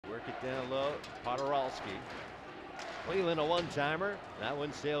Work it down low. Podorowski. Cleveland a one-timer. That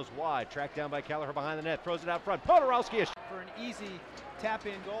one sails wide. Tracked down by Kelleher behind the net. Throws it out front. Podorowski. For an easy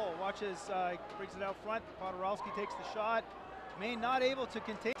tap-in goal. Watch as brings it out front. Podorowski takes the shot. Maine not able to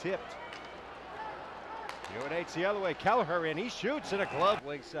contain. Tipped. UNH the other way. Kelleher in. He shoots in a glove.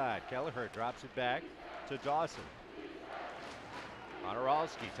 Wing side. Kelleher drops it back to Dawson.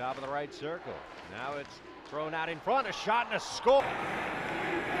 Podorowski, top of the right circle. Now it's thrown out in front. A shot and a score.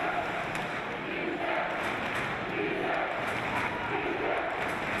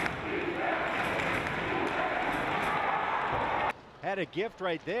 Had a gift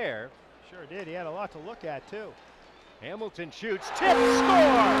right there. Sure did. He had a lot to look at, too. Hamilton shoots. Tip,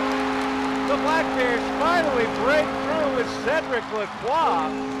 score! The Blackbears finally break through with Cedric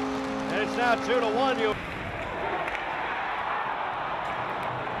Lacroix. And it's now 2-1.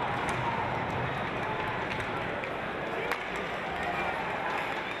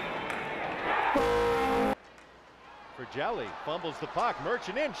 For Jelly, fumbles the puck.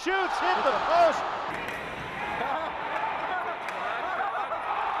 Merchant in, shoots, hit the post.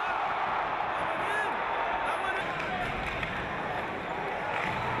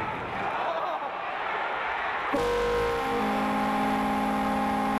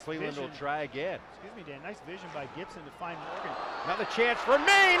 Cleveland will try again. Excuse me, Dan. Nice vision by Gibson to find Morgan. Another chance for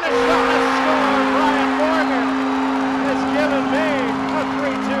Maine. The shot to score. Brian Morgan has given Maine a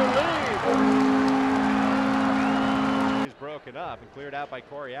 3-2 lead. He's broken up and cleared out by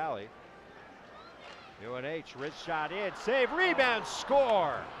Coriali. UNH wrist shot in. Save, rebound,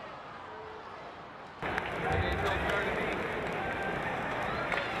 score.